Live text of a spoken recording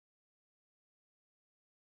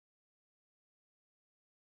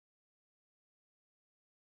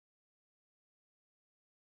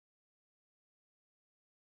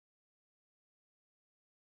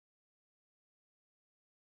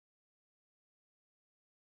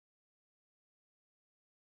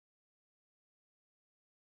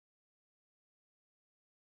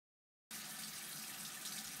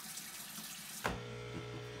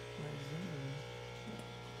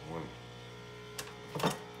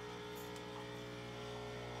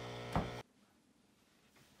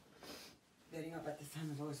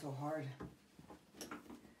Time is always so hard.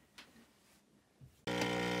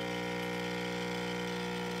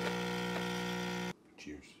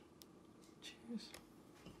 Cheers. Cheers.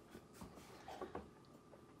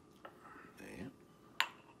 Damn.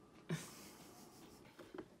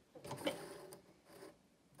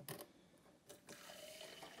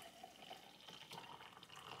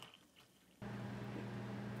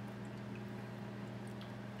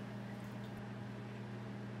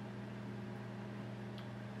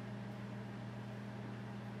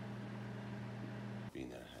 Being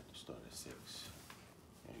that I had to start at 6,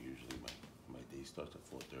 usually my day starts at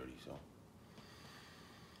 4:30, so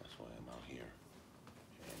that's why I'm out here.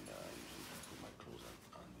 And I usually put my clothes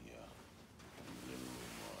on the living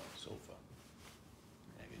room sofa.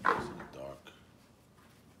 I get dressed in the dark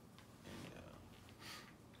and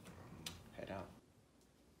head out.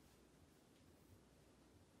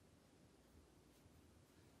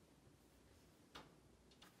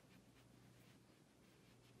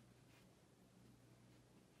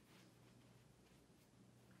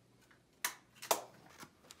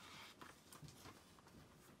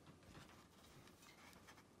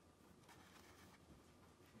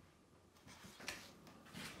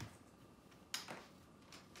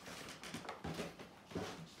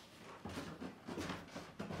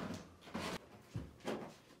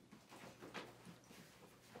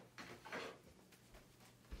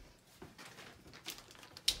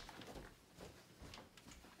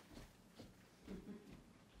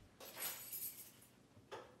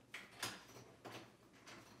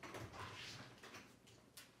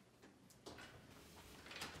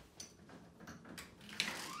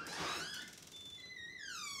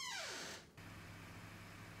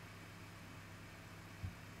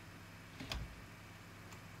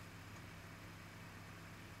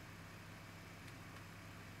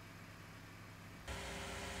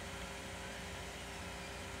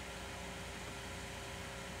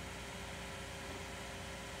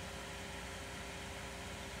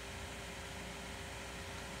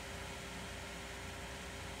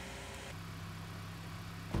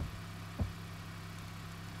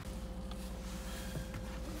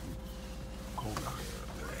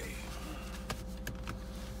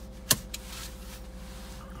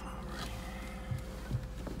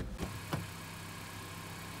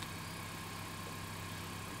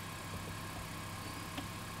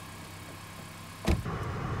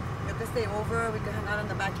 We could stay over, we could hang out in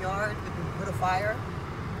the backyard, we could put a fire.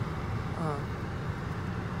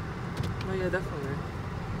 Oh yeah, definitely.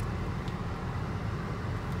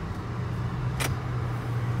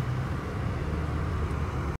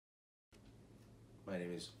 My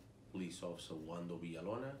name is Police Officer Wando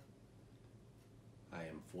Villalona. I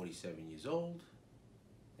am 47 years old,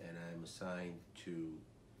 and I am assigned to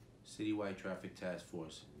Citywide Traffic Task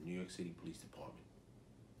Force, New York City Police Department.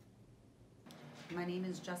 My name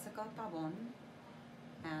is Jessica Pabon,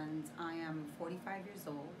 and I am 45 years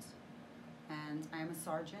old, and I am a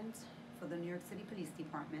sergeant for the New York City Police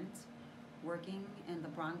Department, working in the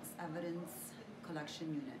Bronx Evidence Collection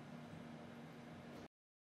Unit.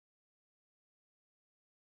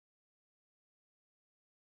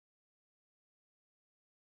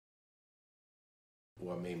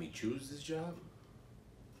 What made me choose this job?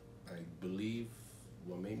 I believe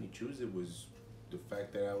what made me choose it was the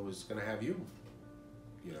fact that I was gonna have you.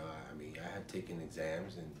 You know, I mean, I had taken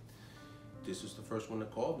exams, and this was the first one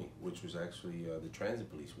that called me, which was actually the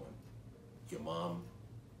transit police one. Your mom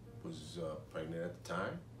was pregnant at the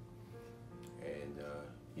time, and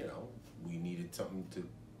you know, we needed something to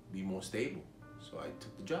be more stable. So I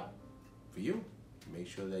took the job for you, to make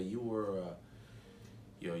sure that you were,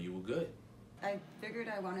 you were good. I figured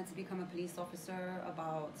I wanted to become a police officer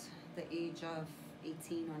about the age of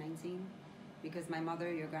 18 or 19. Because my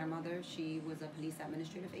mother, your grandmother, she was a police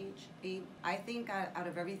administrative age. I think out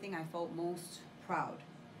of everything, I felt most proud,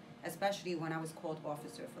 especially when I was called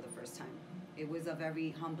officer for the first time. It was a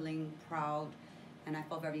very humbling, proud, and I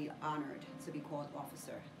felt very honored to be called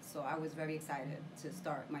officer. So I was very excited to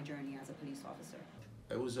start my journey as a police officer.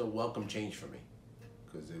 It was a welcome change for me,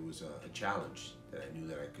 because it was a challenge that I knew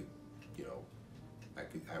that I could, you know,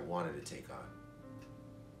 I wanted to take on.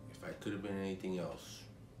 If I could have been anything else,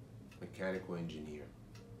 mechanical engineer.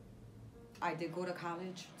 I did go to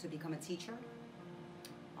college to become a teacher.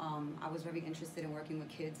 I was very interested in working with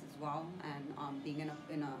kids as well, and being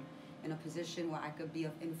in a position where I could be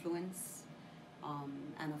of influence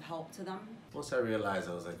and of help to them. Once I realized,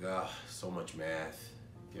 I was like, oh, so much math.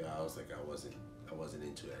 Yeah, I was like, I wasn't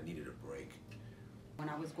into it. I needed a break. When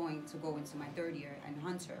I was going to go into my third year in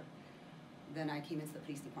Hunter, then I came into the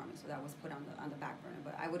police department, so that was put on the back burner.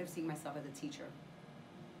 But I would have seen myself as a teacher.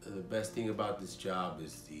 The best thing about this job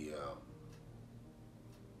is the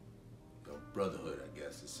brotherhood, I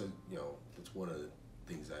guess. It's it's one of the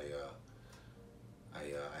things I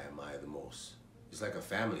admire the most. It's like a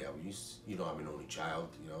family. I'm an only child,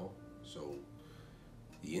 so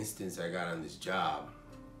the instance I got on this job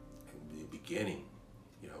in the beginning,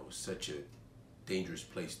 it was such a dangerous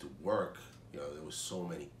place to work. There was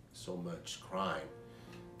so much crime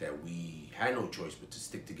that we had no choice but to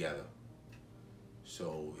stick together.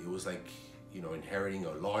 So it was like, inheriting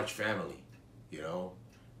a large family,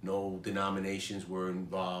 No denominations were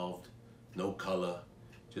involved, no color,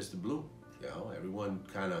 just the blue, Everyone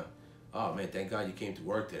kind of, oh man, thank God you came to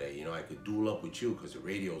work today. I could duel up with you because the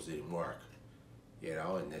radios didn't work,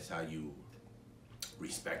 and that's how you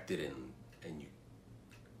respected and you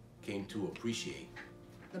came to appreciate.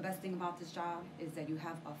 The best thing about this job is that you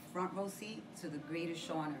have a front row seat to the greatest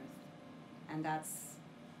show on earth. And that's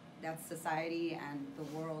society and the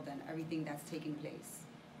world and everything that's taking place.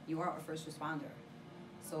 You are a first responder.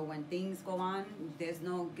 So when things go on, there's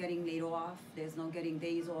no getting laid off, there's no getting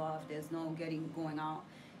days off, there's no going out.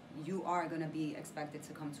 You are gonna be expected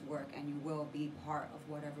to come to work and you will be part of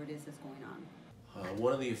whatever it is that's going on.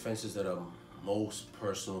 One of the offenses that are most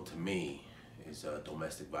personal to me is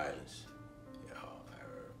domestic violence.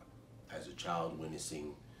 As a child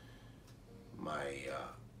witnessing my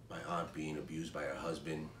aunt being abused by her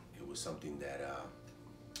husband, it was something that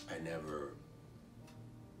I never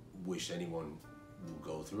wished anyone would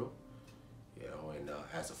go through. And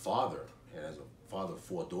as a father, and as a father of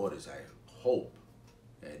 4 daughters, I hope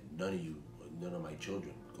that none of my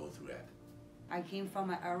children go through that. I came from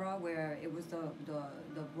an era where it was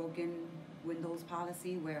the broken windows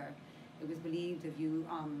policy, where it was believed if you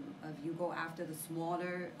go after the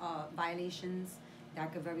smaller violations,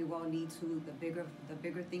 that could very well lead to the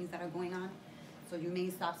bigger things that are going on. So you may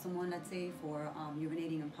stop someone, let's say, for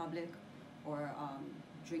urinating in public or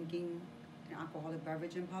drinking an alcoholic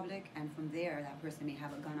beverage in public, and from there that person may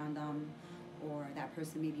have a gun on them, or that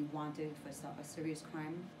person may be wanted for a serious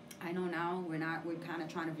crime. I know now we're kind of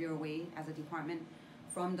trying to veer away as a department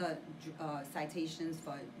from the citations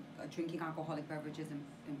for drinking alcoholic beverages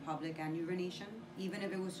in public and urination, even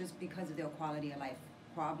if it was just because of their quality of life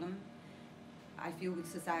problem. I feel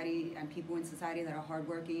with society and people in society that are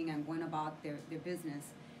hardworking and going about their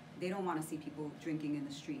business, they don't want to see people drinking in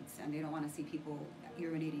the streets, and they don't want to see people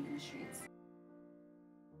urinating in the streets.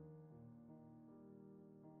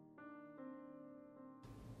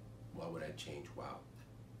 What would I change? Wow.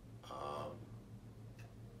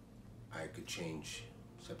 I could change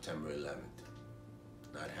September 11th,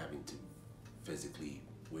 not having to physically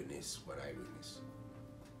witness what I witnessed.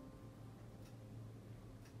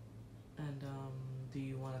 And do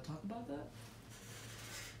you want to talk about that?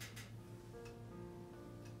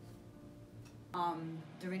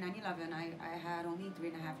 During 9/11, I had only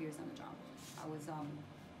 3.5 years on the job. I was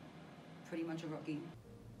pretty much a rookie.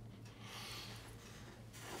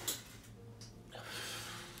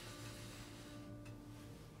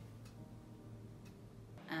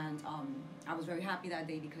 And I was very happy that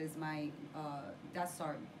day because my desk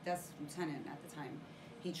lieutenant at the time,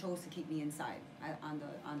 he chose to keep me inside on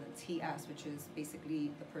the TS, which is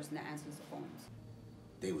basically the person that answers the phones.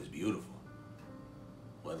 Day was beautiful,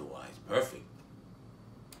 weather-wise perfect.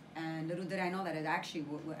 And little did I know that it actually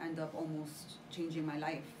would end up almost changing my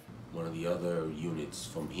life. One of the other units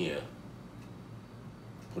from here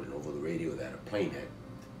put it over the radio that a plane had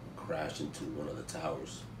crashed into one of the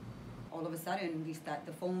towers. All of a sudden,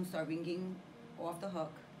 the phone started ringing off the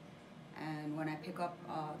hook. And when I pick up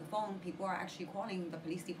the phone, people are actually calling the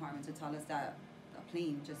police department to tell us that a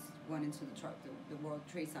plane just went into the World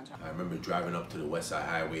Trade Center. I remember driving up to the West Side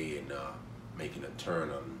Highway and making a turn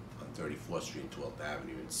on 34th Street and 12th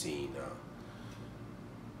Avenue and seeing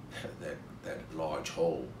that large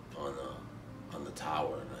hole on the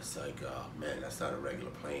tower. And it's like, man, that's not a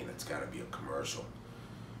regular plane. That's got to be a commercial.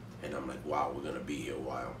 And I'm like, wow, we're going to be here a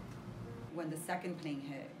while. When the second plane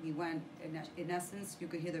hit, we went, in essence, you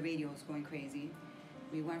could hear the radios going crazy.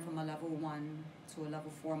 We went from a level 1 to a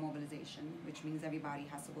level 4 mobilization, which means everybody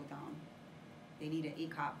has to go down. They needed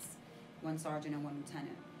 8 cops, 1 sergeant and 1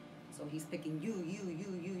 lieutenant. So he's picking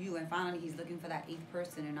you, and finally he's looking for that 8th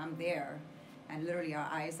person, and I'm there, and literally our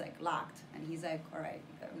eyes like locked, and he's like, all right,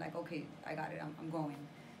 I'm like, okay, I got it, I'm going.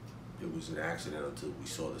 It was an accident until we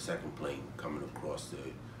saw the second plane coming across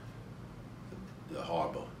the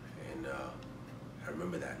harbor. And I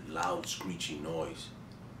remember that loud screeching noise.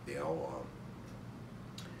 It's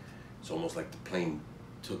almost like the plane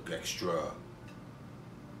took extra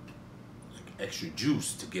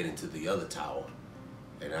juice to get into the other tower.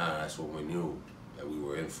 And that's when we knew that we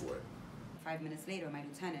were in for it. 5 minutes later, my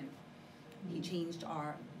lieutenant, he changed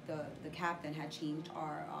the captain had changed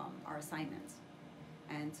our assignments.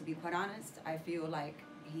 And to be quite honest, I feel like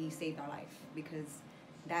he saved our life, because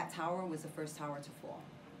that tower was the first tower to fall.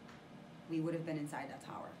 We would have been inside that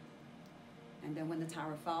tower. And then when the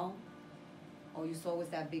tower fell, all you saw was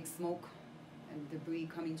that big smoke and debris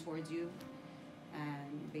coming towards you.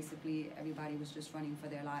 And basically everybody was just running for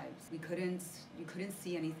their lives. You couldn't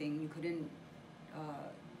see anything. You couldn't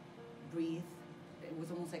breathe. It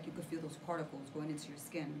was almost like you could feel those particles going into your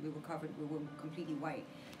skin. We were completely white.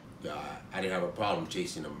 I didn't have a problem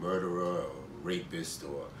chasing a murderer or a rapist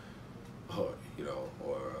or a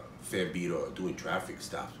fair beater or doing traffic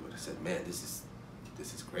stops. But I said, man, this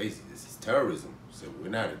is crazy. This is terrorism. So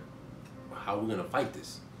how are we gonna fight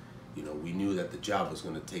this? We knew that the job was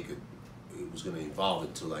gonna it was gonna evolve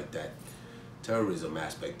into like that terrorism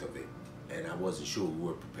aspect of it, and I wasn't sure we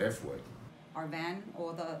were prepared for it. Our van,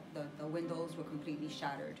 all the windows were completely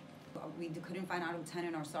shattered. We couldn't find our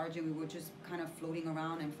lieutenant or sergeant. We were just kind of floating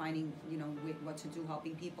around and finding, what to do,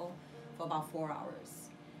 helping people for about 4 hours.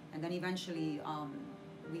 And then eventually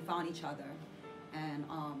we found each other, and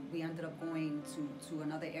we ended up going to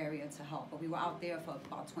another area to help. But we were out there for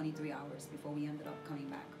about 23 hours before we ended up coming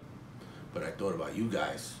back. But I thought about you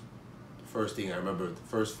guys. The first thing I remember, the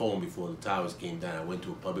first phone before the towers came down, I went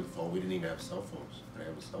to a public phone. We didn't even have cell phones. I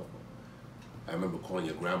didn't have a cell phone. I remember calling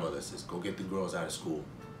your grandmother, says, go get the girls out of school.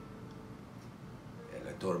 And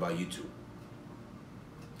I thought about you two.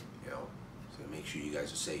 So make sure you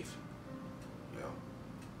guys are safe.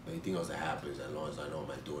 Anything else that happens, as long as I know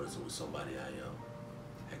my daughter's with somebody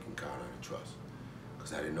I can count on and trust.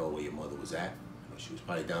 Because I didn't know where your mother was at. She was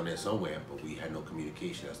probably down there somewhere, but we had no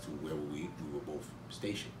communication as to where we were both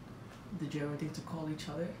stationed. Did you ever think to call each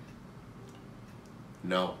other?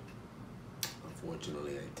 No.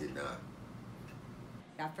 Unfortunately, I did not.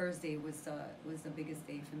 That first day was the biggest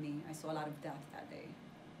day for me. I saw a lot of death that day.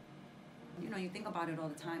 You think about it all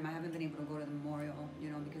the time. I haven't been able to go to the memorial,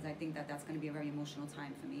 because I think that that's going to be a very emotional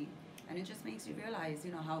time for me. And it just makes you realize,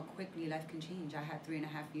 how quickly life can change. I had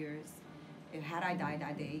 3.5 years. Had I died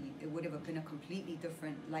that day, it would have been a completely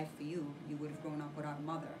different life for you. You would have grown up without a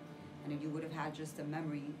mother, and you would have had just a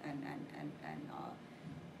memory and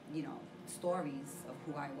stories of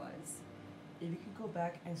who I was. If you could go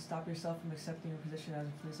back and stop yourself from accepting your position as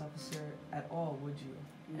a police officer at all, would you?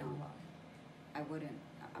 No. And why? I wouldn't.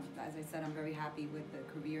 As I said, I'm very happy with the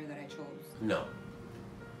career that I chose. No.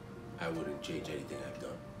 I wouldn't change anything I've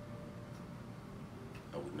done.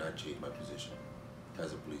 I would not change my position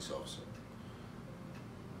as a police officer.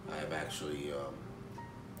 I have actually,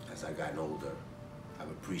 as I've gotten older, I've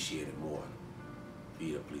appreciated more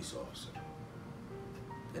being a police officer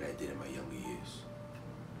than I did in my younger years.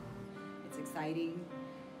 It's exciting.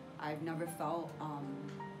 I've never felt like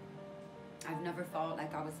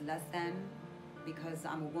I was less than because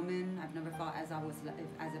I'm a woman. I've never felt as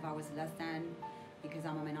if I was less than because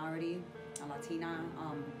I'm a minority, a Latina.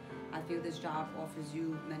 I feel this job offers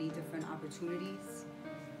you many different opportunities.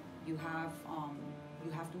 You have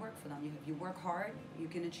to work for them. If you work hard, you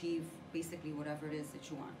can achieve basically whatever it is that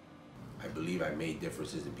you want. I believe I made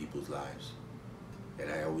differences in people's lives. And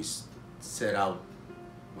I always set out,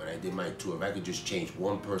 when I did my tour, if I could just change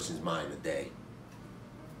one person's mind a day,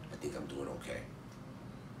 I think I'm doing okay.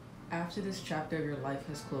 After this chapter of your life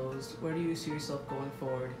has closed, where do you see yourself going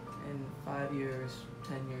forward in 5 years,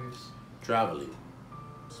 10 years? Traveling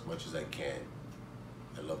as much as I can.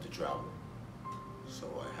 I love to travel. So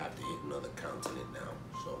I have to hit another continent now.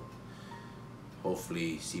 So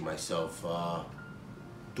hopefully see myself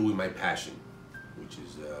doing my passion, which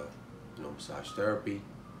is massage therapy,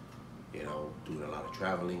 doing a lot of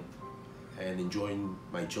traveling and enjoying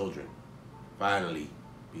my children. Finally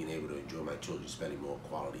being able to enjoy my children, spending more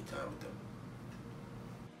quality time with them.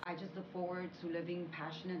 I just look forward to living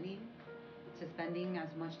passionately, to spending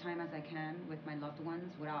as much time as I can with my loved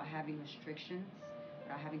ones without having restrictions,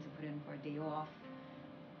 without having to put in for a day off,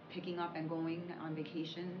 picking up and going on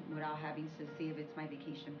vacation without having to see if it's my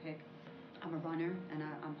vacation pick. I'm a runner and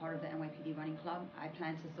I'm part of the NYPD running club. I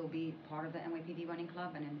plan to still be part of the NYPD running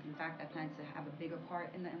club, and in fact I plan to have a bigger part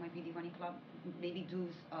in the NYPD running club. Maybe do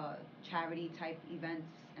charity type events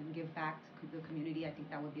and give back to the community. I think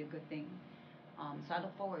that would be a good thing. So I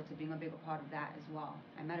look forward to being a bigger part of that as well.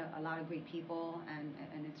 I met a lot of great people, and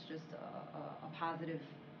it's just a positive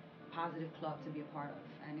club to be a part of,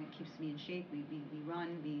 and it keeps me in shape. We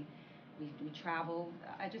run, we travel.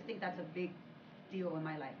 I just think that's a big deal in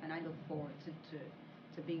my life, and I look forward to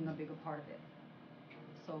being a bigger part of it.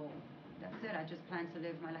 So that's it. I just plan to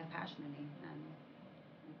live my life passionately and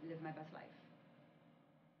live my best life.